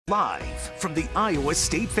Live from the Iowa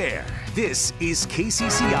State Fair, this is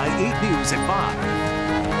KCCI 8 News at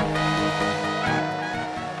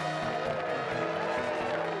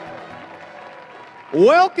 5.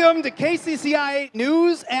 Welcome to KCCI 8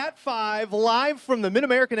 News at 5, live from the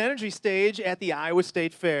Mid-American Energy Stage at the Iowa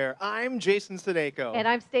State Fair. I'm Jason Sadeko. And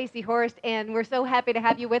I'm Stacy Horst, and we're so happy to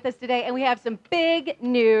have you with us today. And we have some big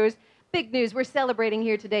news. Big news we're celebrating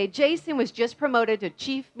here today. Jason was just promoted to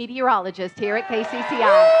Chief Meteorologist here at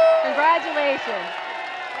KCCI. Congratulations.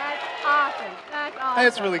 That's awesome. That's awesome.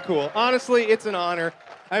 That's really cool. Honestly, it's an honor.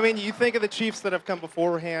 I mean, you think of the chiefs that have come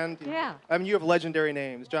beforehand. Yeah. I mean, you have legendary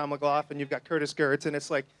names. John McLaughlin, you've got Curtis Gertz, and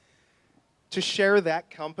it's like, to share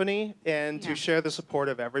that company and to share the support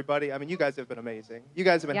of everybody. I mean, you guys have been amazing. You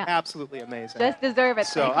guys have been absolutely amazing. Just deserve it.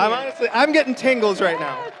 So I'm getting tingles right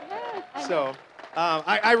now. Yes. So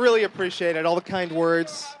I really appreciate it. All the kind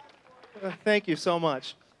words. Thank you so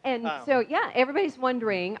much. And so, yeah, everybody's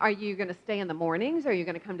wondering, are you going to stay in the mornings? Are you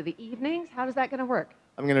going to come to the evenings? How is that going to work?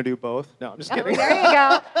 I'm going to do both. No, I'm just kidding. There you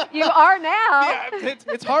go. You are now. Yeah,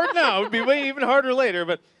 it's hard now. It'll be way even harder later.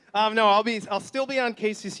 But no, I'll still be on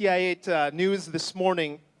KCCI 8 News this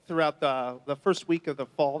morning throughout the first week of the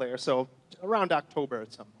fall there. So around October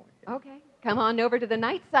at some point. Okay. Come on over to the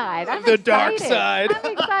night side. I'm the excited. Dark side.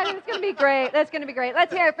 I'm excited. It's going to be great. That's going to be great.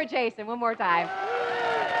 Let's hear it for Jason one more time.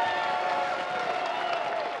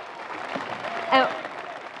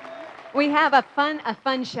 We have a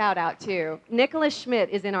fun shout out too. Nicholas Schmidt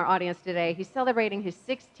is in our audience today. He's celebrating his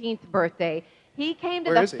 16th birthday. He came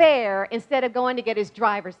to the fair instead of going to get his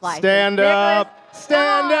driver's license. Stand Nicholas, up.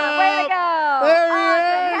 Stand up. Way to go. There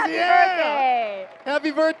Awesome. he is. Happy birthday.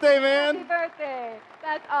 Happy birthday, man. Happy birthday.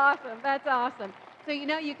 That's awesome. That's awesome. So, you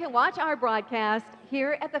know, you can watch our broadcast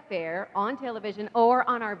here at the fair on television or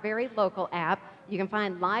on our very local app. You can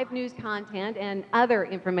find live news content and other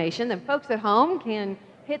information. The folks at home can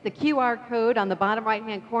hit the QR code on the bottom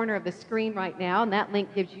right-hand corner of the screen right now, and that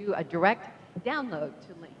link gives you a direct download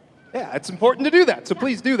to link. Yeah, it's important to do that, so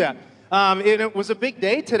please do that. It was a big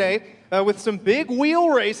day today with some big wheel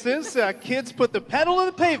races. Kids put the pedal to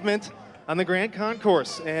the pavement on the Grand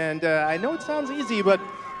Concourse. And I know it sounds easy, but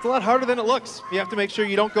it's a lot harder than it looks. You have to make sure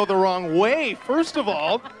you don't go the wrong way, first of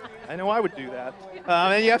all. I know I would do that.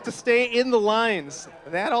 And you have to stay in the lines.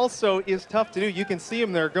 That also is tough to do. You can see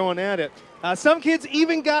them there going at it. Some kids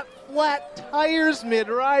even got flat tires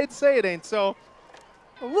mid-ride. Say it ain't so.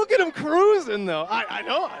 Look at them cruising, though. I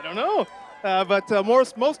don't know. But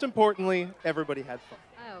most importantly, everybody had fun.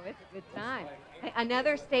 Oh, it's a good time.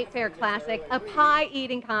 Another State Fair classic, a pie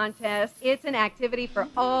eating contest. It's an activity for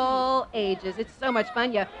all ages. It's so much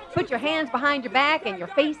fun. You put your hands behind your back and your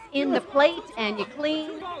face in the plate, and you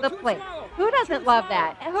clean the plate. Who doesn't love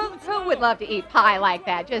that? Who would love to eat pie like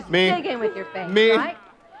that? Just dig in with your face, right?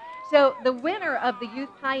 So the winner of the Youth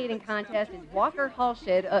Pie Eating Contest is Walker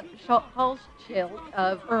Hulschild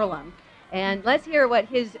of Earlham. And let's hear what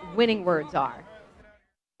his winning words are.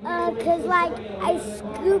 Because, like, I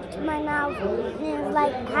scooped my mouth, and it was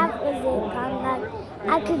like half a zip contact.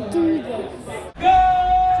 I could do this.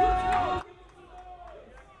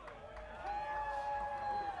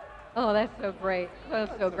 Oh, that's so great.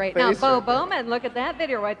 That's so great. Now, Bo Bowman, look at that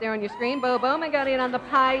video right there on your screen. Bo Bowman got in on the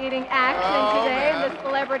pie-eating action today in the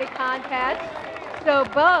celebrity contest. So,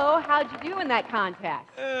 Bo, how'd you do in that contest?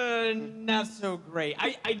 Not so great.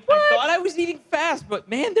 I thought I was eating fast, but,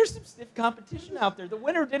 man, there's some stiff competition out there. The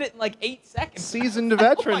winner did it in like 8 seconds. Seasoned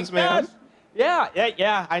veterans, man. Gosh.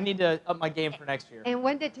 Yeah. I need to up my game for next year. And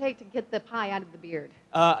when did it take to get the pie out of the beard?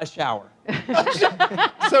 A shower.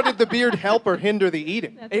 So did the beard help or hinder the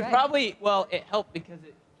eating? It it helped because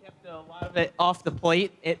it kept a lot of it off the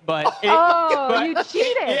plate. You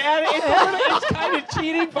cheated. Yeah, it's kind of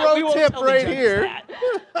cheating, but we won't tip tell right the here. that.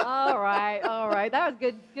 All right. That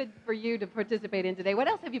was good for you to participate in today. What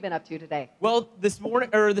else have you been up to today? Well, this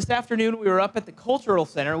afternoon, we were up at the Cultural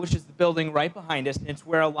Center, which is the building right behind us, and it's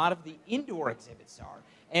where a lot of the indoor exhibits are.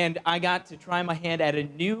 And I got to try my hand at a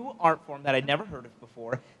new art form that I'd never heard of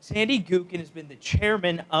before. Sandy Gookin has been the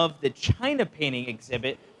chairman of the China painting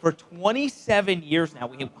exhibit for 27 years now.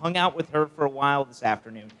 We hung out with her for a while this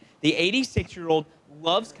afternoon. The 86-year-old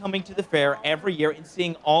loves coming to the fair every year and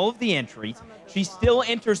seeing all of the entries. She still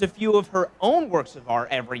enters a few of her own works of art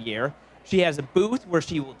every year. She has a booth where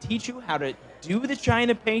she will teach you how to do the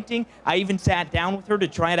China painting. I even sat down with her to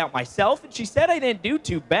try it out myself, and she said I didn't do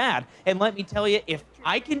too bad. And let me tell you, if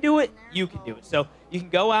I can do it, you can do it. So you can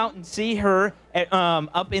go out and see her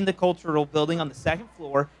up in the Cultural Building on the 2nd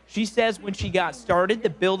floor. She says when she got started,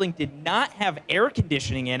 the building did not have air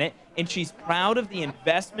conditioning in it, and she's proud of the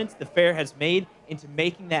investments the fair has made into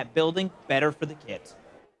making that building better for the kids.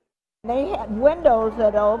 They had windows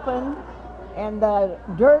that opened, and the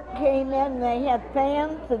dirt came in. They had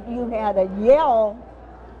fans that you had to yell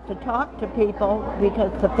to talk to people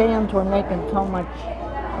because the fans were making so much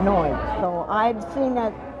noise. So I've seen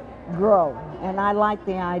it grow, and I like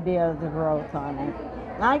the idea of the growth on it.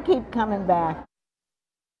 I keep coming back.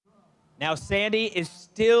 Now, Sandy is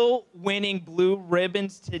still winning blue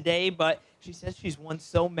ribbons today, but she says she's won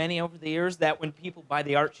so many over the years that when people buy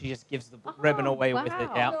the art, she just gives the ribbon away with it.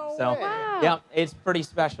 Yeah, yeah, it's pretty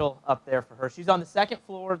special up there for her. She's on the second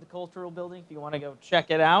floor of the Cultural Building if you want to go check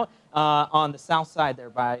it out, on the south side there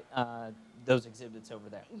by those exhibits over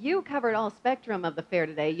there. You covered all spectrum of the fair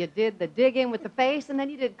today. You did the dig in with the face, and then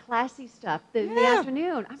you did classy stuff in the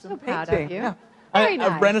afternoon. I'm so proud of you. Yeah. Very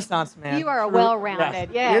nice. A Renaissance man. You are well-rounded.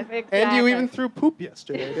 Yes, exactly. And you even threw poop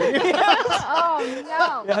yesterday, didn't you? Oh,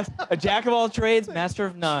 no. Yes. A jack of all trades, master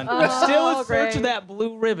of none. Oh, We're still in search great. of that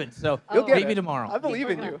blue ribbon, so You'll get maybe it. tomorrow. I believe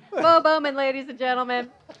in you. Bo Bowman, ladies and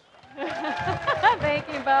gentlemen. Thank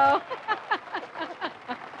you, Bo.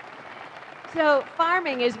 So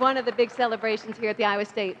farming is one of the big celebrations here at the Iowa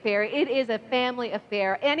State Fair. It is a family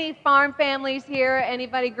affair. Any farm families here?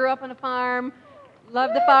 Anybody grew up on a farm?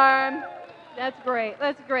 Love the farm? That's great.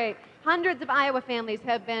 That's great. Hundreds of Iowa families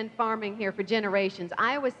have been farming here for generations.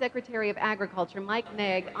 Iowa's Secretary of Agriculture, Mike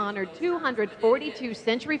Negg, honored 242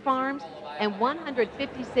 Century Farms and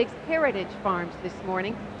 156 Heritage Farms this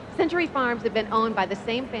morning. Century Farms have been owned by the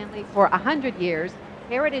same family for 100 years.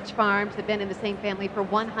 Heritage Farms have been in the same family for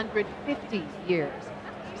 150 years.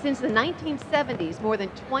 Since the 1970s, more than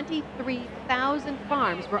 23,000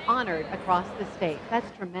 farms were honored across the state.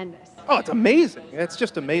 That's tremendous. Oh, it's amazing. It's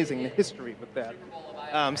just amazing, the history with that.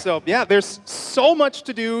 So, yeah, there's so much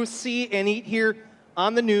to do, see, and eat here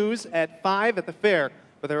on the news at 5 at the fair.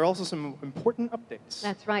 But there are also some important updates.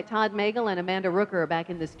 That's right. Todd Magel and Amanda Rooker are back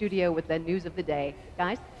in the studio with the news of the day.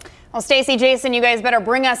 Guys? Well, Stacy, Jason, you guys better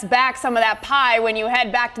bring us back some of that pie when you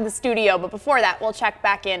head back to the studio. But before that, we'll check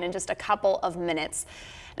back in just a couple of minutes.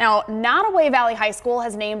 Now, Nottoway Valley High School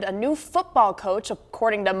has named a new football coach,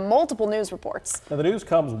 according to multiple news reports. Now, the news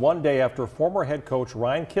comes one day after former head coach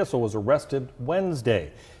Ryan Kissel was arrested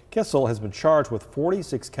Wednesday. Kissel has been charged with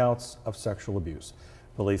 46 counts of sexual abuse.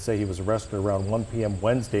 Police say he was arrested around 1 p.m.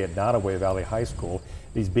 Wednesday at Nottoway Valley High School.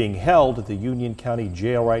 He's being held at the Union County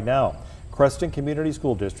Jail right now. Creston Community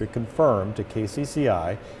School District confirmed to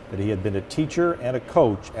KCCI that he had been a teacher and a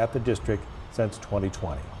coach at the district since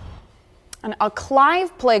 2020. And a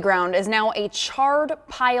Clive playground is now a charred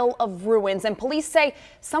pile of ruins, and police say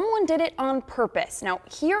someone did it on purpose. Now,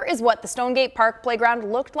 here is what the Stonegate Park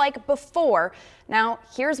playground looked like before. Now,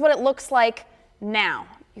 here's what it looks like now.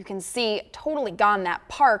 You can see totally gone. That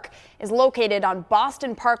park is located on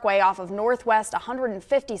Boston Parkway off of Northwest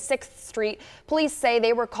 156th Street. Police say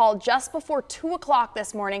they were called just before 2 o'clock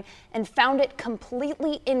this morning and found it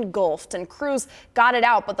completely engulfed, and crews got it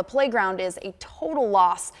out, but the playground is a total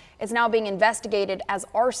loss. It's now being investigated as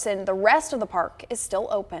arson. The rest of the park is still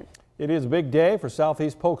open. It is a big day for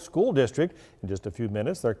Southeast Polk School District. In just a few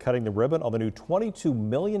minutes, they're cutting the ribbon on the new $22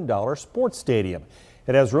 million sports stadium.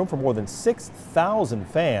 It has room for more than 6,000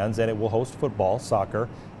 fans, and it will host football, soccer,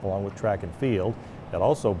 along with track and field. It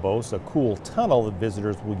also boasts a cool tunnel that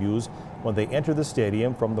visitors will use when they enter the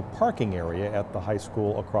stadium from the parking area at the high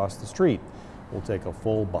school across the street. We'll take a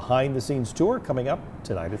full behind-the-scenes tour coming up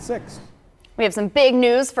tonight at 6. We have some big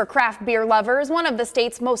news for craft beer lovers. One of the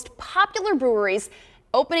state's most popular breweries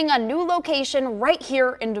opening a new location right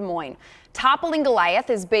here in Des Moines. Toppling Goliath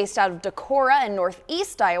is based out of Decorah in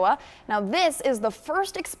northeast Iowa. Now, this is the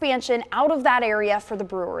first expansion out of that area for the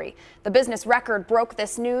brewery. The Business Record broke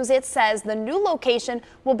this news. It says the new location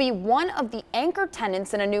will be one of the anchor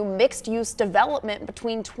tenants in a new mixed-use development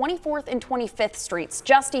between 24th and 25th Streets,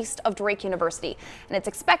 just east of Drake University, and it's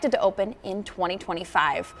expected to open in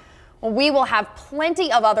 2025. Well, we will have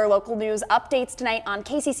plenty of other local news updates tonight on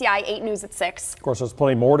KCCI 8 News at 6. Of course, there's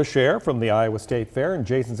plenty more to share from the Iowa State Fair, and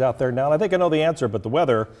Jason's out there now. And I think I know the answer, but the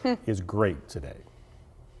weather is great today.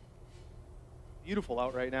 Beautiful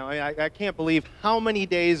out right now. I can't believe how many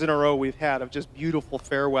days in a row we've had of just beautiful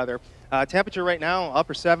fair weather. Temperature right now,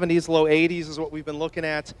 upper 70s, low 80s is what we've been looking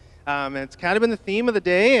at. And it's kind of been the theme of the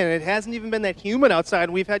day, and it hasn't even been that humid outside.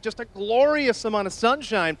 We've had just a glorious amount of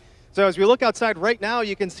sunshine. So as we look outside right now,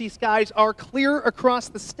 you can see skies are clear across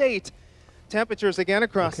the state. Temperatures again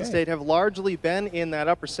across the state have largely been in that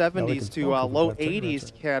upper 70s to low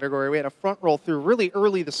 80s category. We had a front roll through really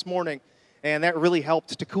early this morning, and that really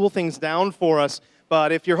helped to cool things down for us.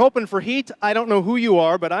 But if you're hoping for heat, I don't know who you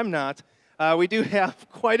are, but I'm not. We do have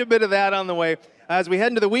quite a bit of that on the way. As we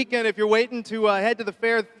head into the weekend, if you're waiting to head to the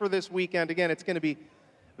fair for this weekend, again, it's going to be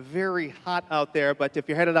very hot out there, but if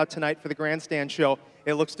you're headed out tonight for the grandstand show,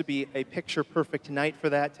 it looks to be a picture-perfect night for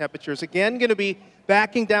that. Temperatures, again, going to be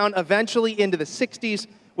backing down eventually into the 60s.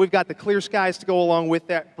 We've got the clear skies to go along with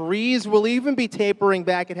that. Breeze will even be tapering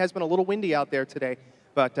back. It has been a little windy out there today,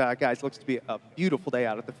 but guys, looks to be a beautiful day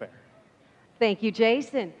out at the fair. Thank you,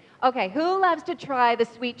 Jason. Okay, who loves to try the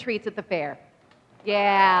sweet treats at the fair?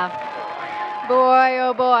 Yeah. Boy,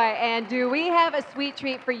 oh boy. And do we have a sweet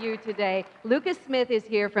treat for you today? Lucas Smith is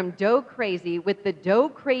here from Dough Crazy with the Dough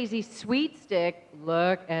Crazy Sweet Stick.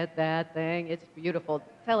 Look at that thing. It's beautiful.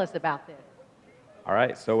 Tell us about this. All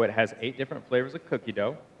right, so it has 8 different flavors of cookie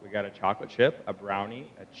dough. We got a chocolate chip, a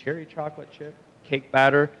brownie, a cherry chocolate chip, cake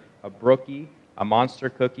batter, a brookie, a monster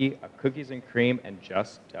cookie, a cookies and cream, and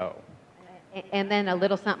just dough. And then a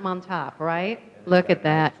little something on top, right? Look at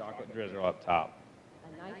that. Chocolate drizzle up top.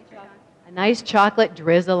 A nice chocolate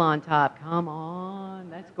drizzle on top. Come on,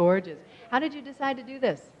 that's gorgeous. How did you decide to do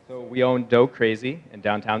this? So we own Dough Crazy in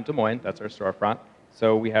downtown Des Moines. That's our storefront.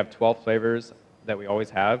 So we have 12 flavors that we always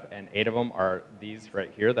have, and 8 of them are these right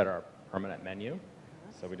here that are our permanent menu.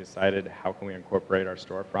 So we decided, how can we incorporate our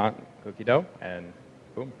storefront cookie dough, and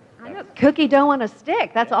boom. I know, cookie dough on a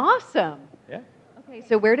stick. That's awesome. Yeah. Okay,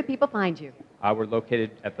 so where do people find you? We're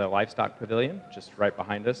located at the Livestock Pavilion, just right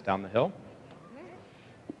behind us down the hill.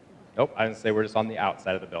 Nope, I didn't say, we're just on the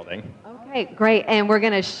outside of the building. Okay, great. And we're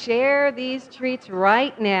going to share these treats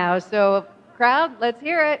right now. So, crowd, let's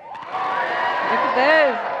hear it. Look at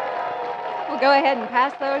those. We'll go ahead and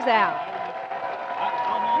pass those out.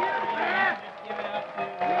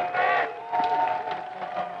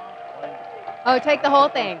 Oh, take the whole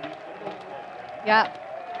thing. Yep.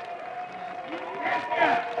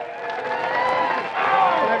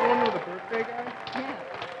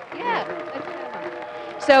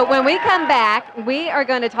 So when we come back, we are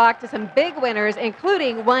going to talk to some big winners,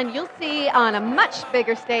 including one you'll see on a much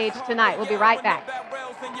bigger stage tonight. We'll be right back.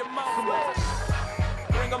 Bring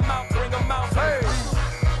 'em out, bring 'em out, hey.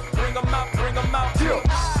 Bring 'em out, bring 'em out.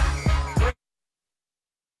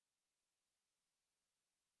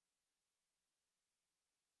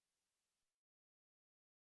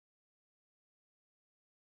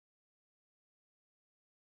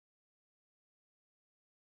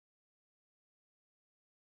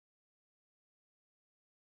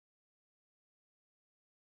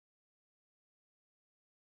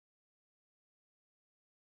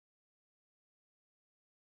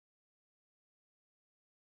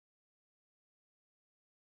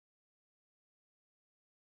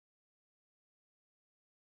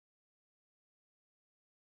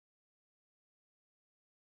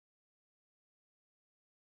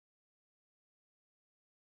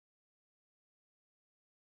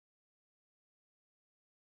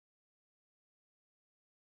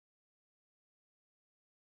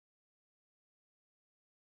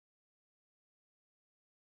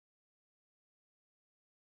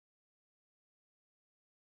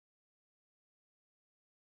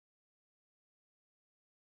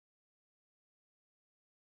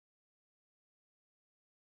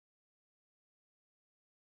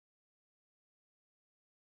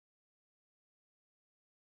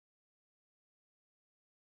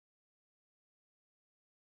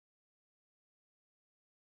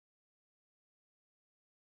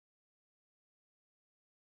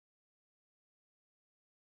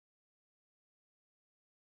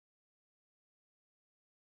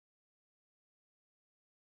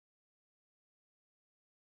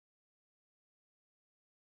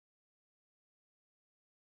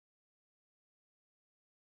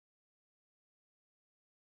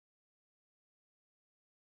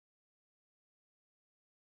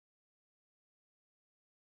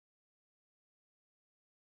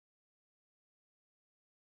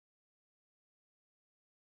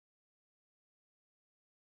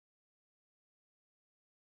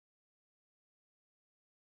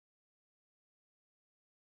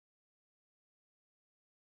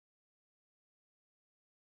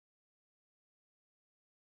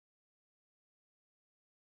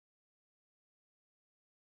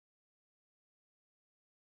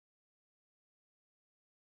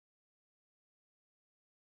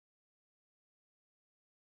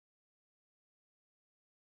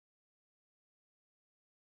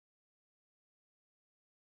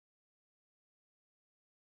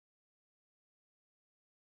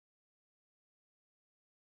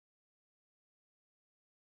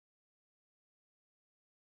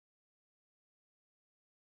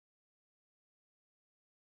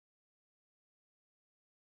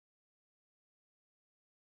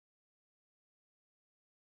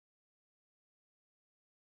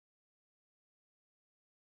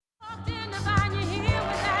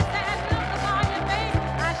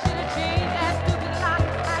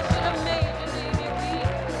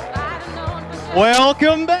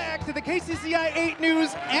 Welcome back to the KCCI 8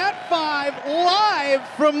 News at 5, live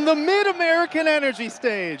from the Mid-American Energy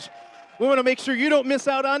Stage. We want to make sure you don't miss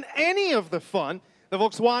out on any of the fun. The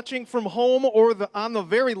folks watching from home or on the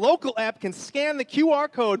very local app can scan the QR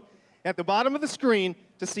code at the bottom of the screen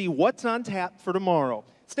to see what's on tap for tomorrow.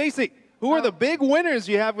 Stacy, who are the big winners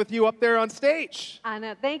you have with you up there on stage? I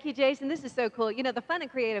know. Thank you, Jason. This is so cool. You know, the fun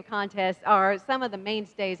and creative contests are some of the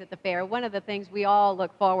mainstays at the fair, one of the things we all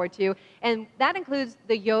look forward to, and that includes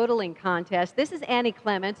the yodeling contest. This is Annie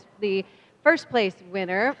Clements, the first place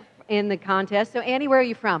winner in the contest. So, Annie, where are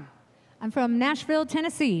you from? I'm from Nashville,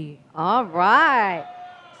 Tennessee. All right.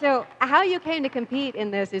 So how you came to compete in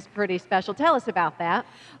this is pretty special. Tell us about that.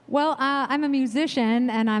 Well, I'm a musician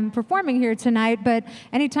and I'm performing here tonight, but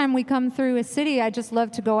anytime we come through a city, I just love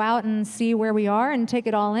to go out and see where we are and take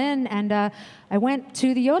it all in. And I went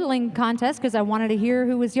to the yodeling contest because I wanted to hear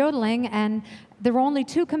who was yodeling, and there were only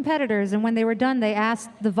 2 competitors, and when they were done, they asked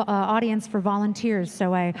the audience for volunteers.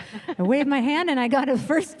 So I waved my hand, and I got a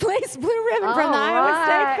first place blue ribbon from the Iowa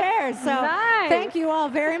State Fair. So thank you all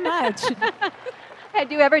very much. Had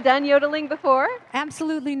you ever done yodeling before?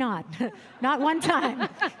 Absolutely not. Not one time.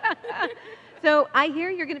 So I hear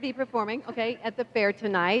you're going to be performing, okay, at the fair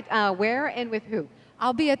tonight. Where and with who?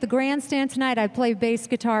 I'll be at the grandstand tonight. I play bass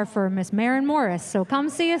guitar for Miss Maren Morris, so come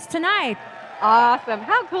see us tonight. Awesome.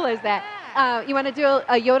 How cool is that? You want to do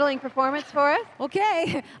a yodeling performance for us?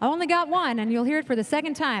 Okay. I only got one, and you'll hear it for the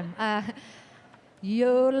second time.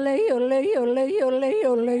 Yodel, yodel, yodel, yodel,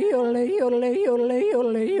 yodel, yodel, yodel, yodel,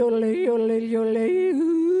 yodel, yodel, yodel,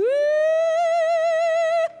 yodel.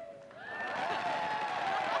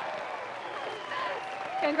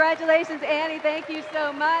 Congratulations, Annie. Thank you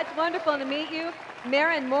so much. Wonderful to meet you.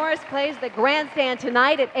 Maren Morris plays the grandstand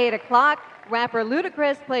tonight at 8 o'clock. Rapper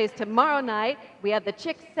Ludacris plays tomorrow night. We have the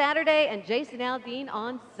Chicks Saturday and Jason Aldean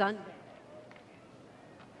on Sunday.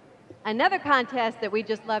 Another contest that we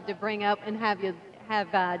just love to bring up and have you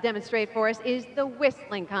demonstrate for us is the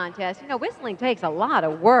whistling contest. You know, whistling takes a lot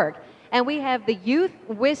of work. And we have the youth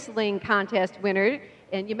whistling contest winner,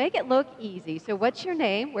 and you make it look easy. So what's your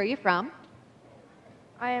name? Where are you from?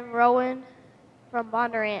 I am Rowan from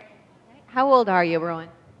Bondurant. How old are you, Rowan?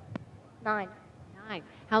 9. 9.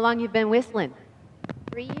 How long you been whistling?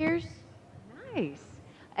 3 years. Nice.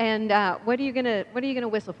 And what are you gonna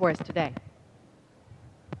whistle for us today?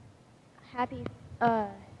 Happy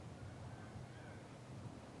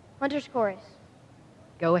Hunter's Chorus.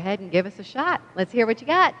 Go ahead and give us a shot. Let's hear what you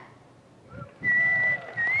got.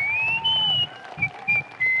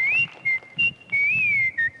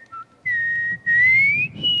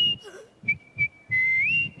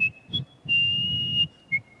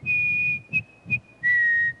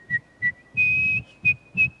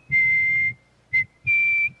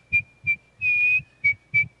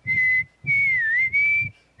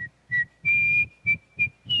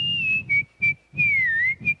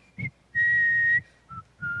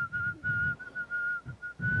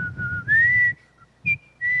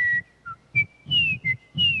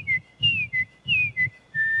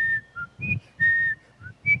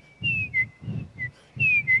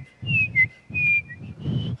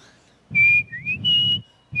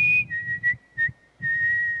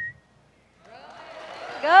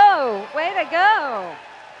 Go! Way to go!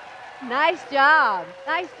 Nice job.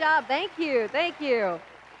 Nice job. Thank you. Thank you.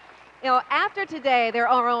 You know, after today, there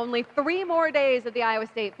are only 3 more days of the Iowa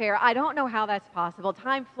State Fair. I don't know how that's possible.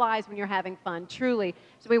 Time flies when you're having fun, truly.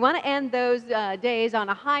 So we want to end those days on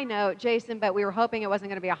a high note, Jason, but we were hoping it wasn't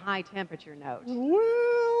going to be a high temperature note.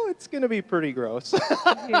 Well, it's going to be pretty gross.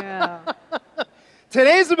 Yeah.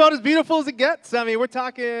 Today's about as beautiful as it gets. I mean, we're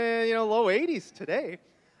talking, you know, low 80s today.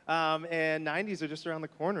 And 90s are just around the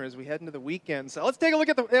corner as we head into the weekend. So let's take a look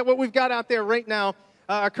at what we've got out there right now.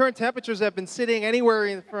 Our current temperatures have been sitting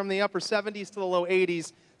anywhere from the upper 70s to the low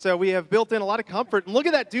 80s. So we have built in a lot of comfort. And look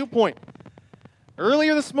at that dew point.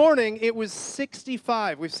 Earlier this morning, it was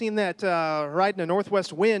 65. We've seen that riding a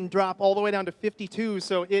northwest wind drop all the way down to 52.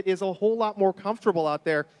 So it is a whole lot more comfortable out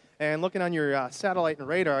there. And looking on your satellite and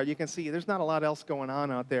radar, you can see there's not a lot else going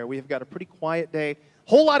on out there. We've got a pretty quiet day.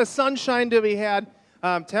 Whole lot of sunshine to be had.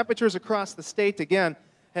 Temperatures across the state, again,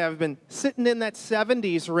 have been sitting in that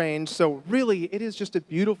 70s range, so really it is just a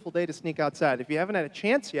beautiful day to sneak outside. If you haven't had a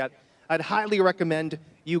chance yet, I'd highly recommend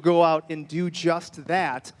you go out and do just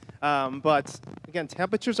that. But again,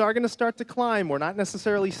 temperatures are going to start to climb. We're not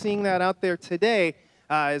necessarily seeing that out there today.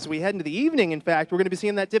 As we head into the evening, in fact, we're going to be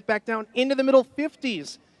seeing that dip back down into the middle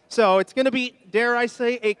 50s. So it's going to be, dare I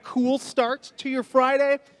say, a cool start to your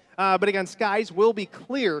Friday. But again, skies will be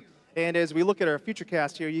clear. And as we look at our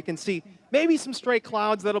futurecast here, you can see maybe some stray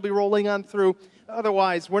clouds that'll be rolling on through.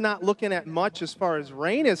 otherwise, we're not looking at much as far as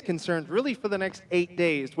rain is concerned, really for the next 8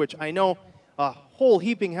 days, which I know a whole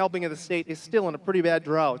heaping helping of the state is still in a pretty bad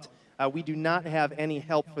drought. We do not have any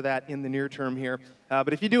help for that in the near term here.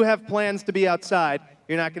 But if you do have plans to be outside,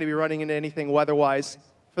 you're not going to be running into anything weather-wise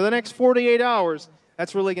for the next 48 hours.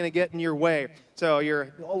 That's really going to get in your way. So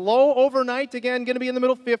you're low overnight, again, going to be in the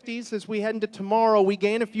middle 50s. As we head into tomorrow, we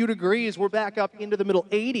gain a few degrees. We're back up into the middle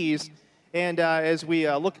 80s. And as we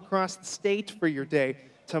look across the state for your day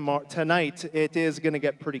tonight, it is going to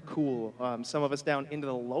get pretty cool. Some of us down into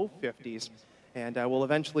the low 50s. And we'll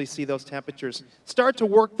eventually see those temperatures start to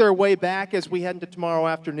work their way back as we head into tomorrow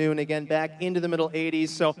afternoon, again, back into the middle 80s.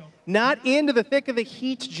 So not into the thick of the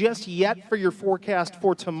heat just yet for your forecast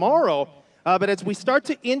for tomorrow. But as we start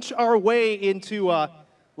to inch our way into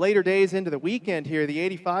later days into the weekend here, the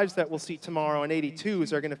 85s that we'll see tomorrow and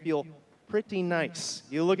 82s are going to feel pretty nice.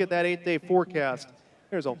 You look at that 8-day forecast,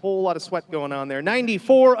 there's a whole lot of sweat going on there.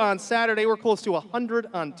 94 on Saturday. We're close to 100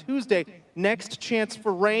 on Tuesday. Next chance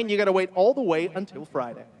for rain, you got to wait all the way until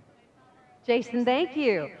Friday. Jason, thank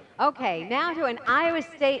you. Okay, now to an Iowa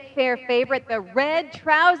State Fair favorite, the Red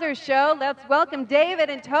Trouser Show. Let's welcome David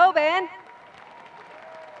and Tobin.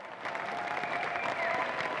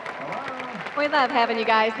 We love having you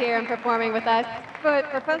guys here and performing with us. But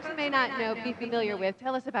for folks who may not know, be familiar with,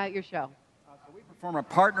 tell us about your show. We perform a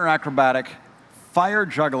partner acrobatic, fire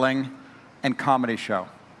juggling, and comedy show.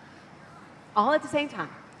 All at the same time?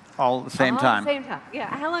 All at the same time. All at the same time, yeah.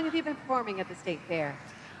 How long have you been performing at the State Fair?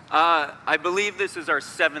 I believe this is our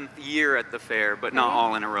 7th year at the fair, but not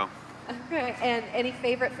all in a row. Okay, and any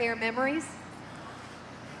favorite fair memories?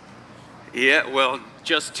 Yeah, well,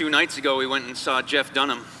 just 2 nights ago we went and saw Jeff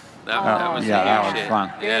Dunham. That was that was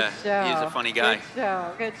fun. Yeah, show. he's a funny guy. Good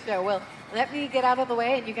show, good show. Well, let me get out of the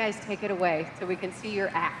way and you guys take it away so we can see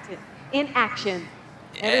your act in action.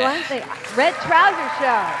 Everyone, say Red Trouser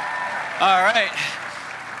Show. All right.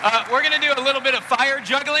 We're going to do a little bit of fire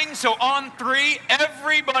juggling, so on 3,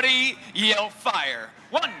 everybody yell fire.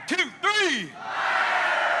 1, 2, 3.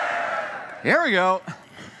 Here we go.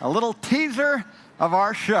 A little teaser of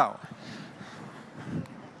our show.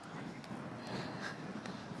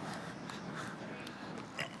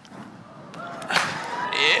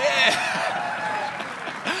 Yeah.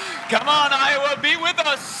 Come on, Iowa, be with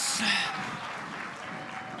us.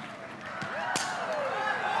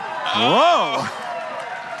 Whoa.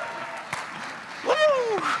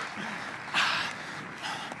 Woo.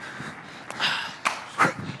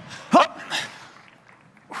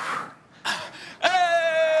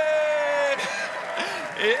 Hey.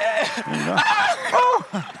 Yeah. Oh.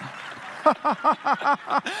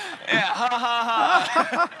 Yeah, ha ha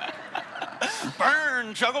ha.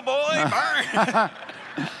 Burn, Chuggle Boy, burn.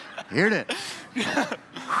 Here it is.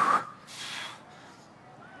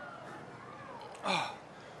 Oh.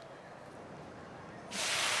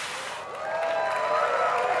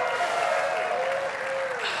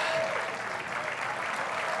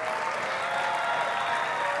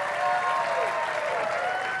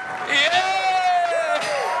 Yeah!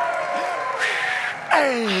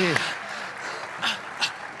 Hey!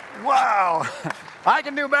 Wow! I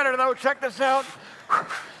can do better though. Check this out.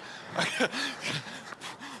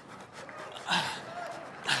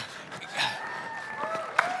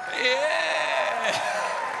 Yeah!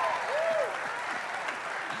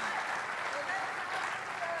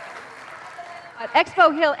 At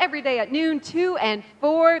Expo Hill every day at noon, 2 and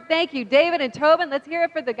 4. Thank you, David and Tobin. Let's hear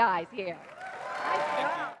it for the guys here.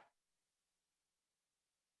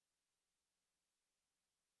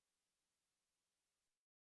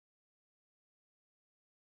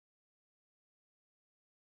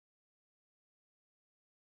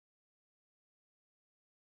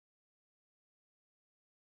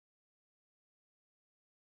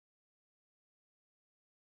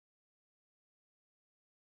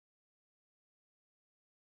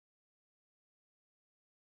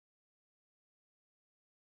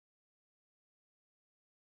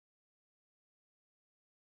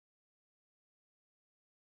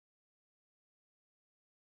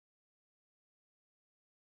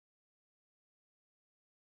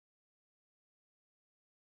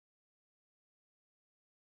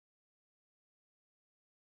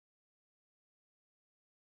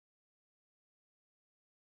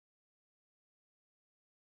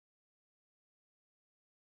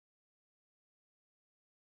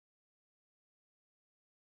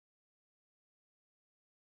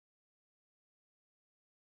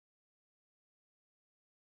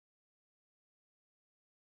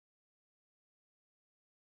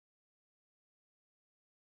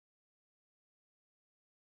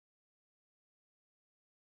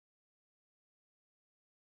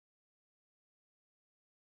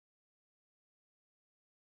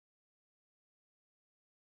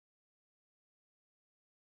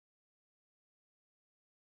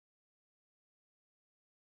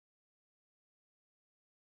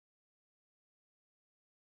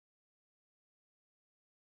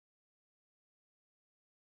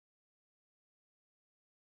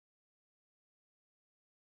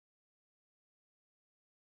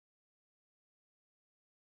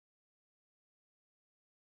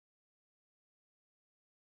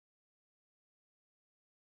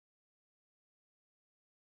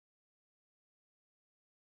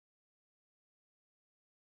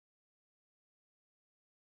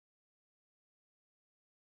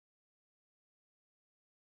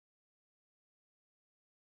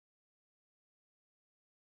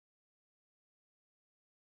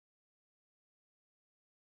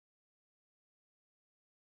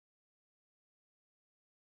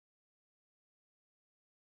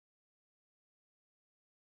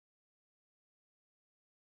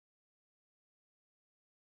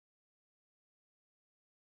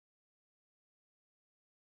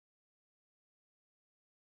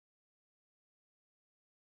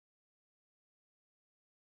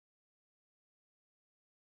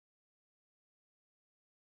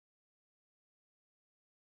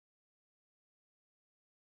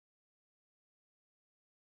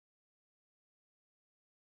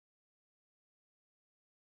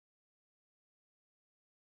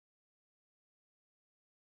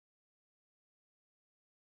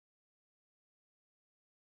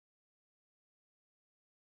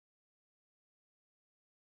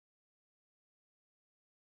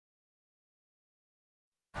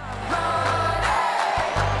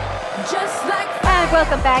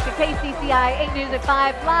 Welcome back to KCCI 8 News at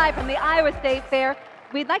 5, live from the Iowa State Fair.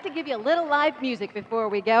 We'd like to give you a little live music before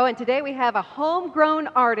we go, and today we have a homegrown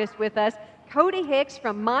artist with us, Cody Hicks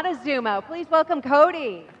from Montezuma. Please welcome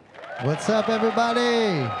Cody. What's up,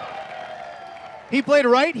 everybody? He played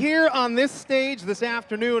right here on this stage this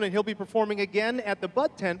afternoon, and he'll be performing again at the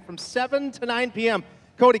Bud Tent from 7 to 9 p.m.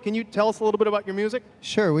 Cody, can you tell us a little bit about your music?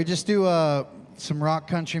 Sure, we just do some rock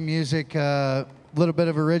country music, a little bit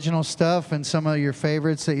of original stuff, and some of your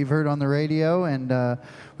favorites that you've heard on the radio, and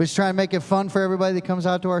we just try and make it fun for everybody that comes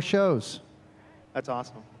out to our shows. That's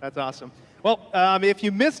awesome. That's awesome. Well, if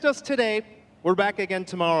you missed us today, we're back again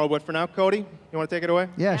tomorrow. But for now, Cody, you want to take it away?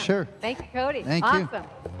 Yeah, sure. Thank you, Cody. Thank you. Awesome.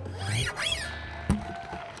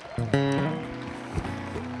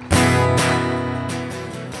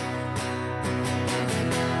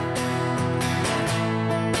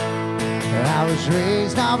 I was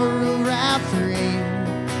raised on a Route 3.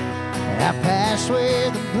 I passed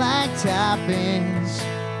where the blacktop ends.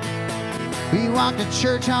 We walked to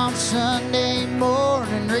church on Sunday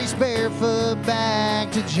morning, raced barefoot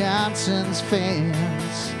back to Johnson's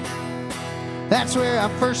fence. That's where I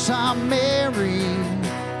first saw Mary,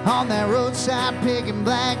 on that roadside picking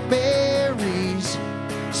blackberries.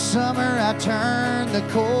 Summer I turned the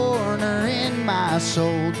corner in my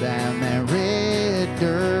soul down that red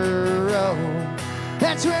dirt road.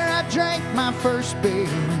 That's where I drank my first beer.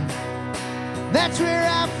 That's where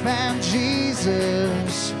I found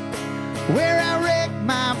Jesus. Where I wrecked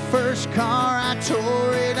my first car, I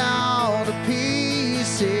tore it all to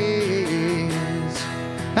pieces.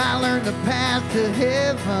 I learned the path to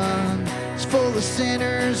heaven is full of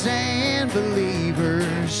sinners and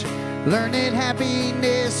believers. Learning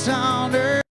happiness on earth.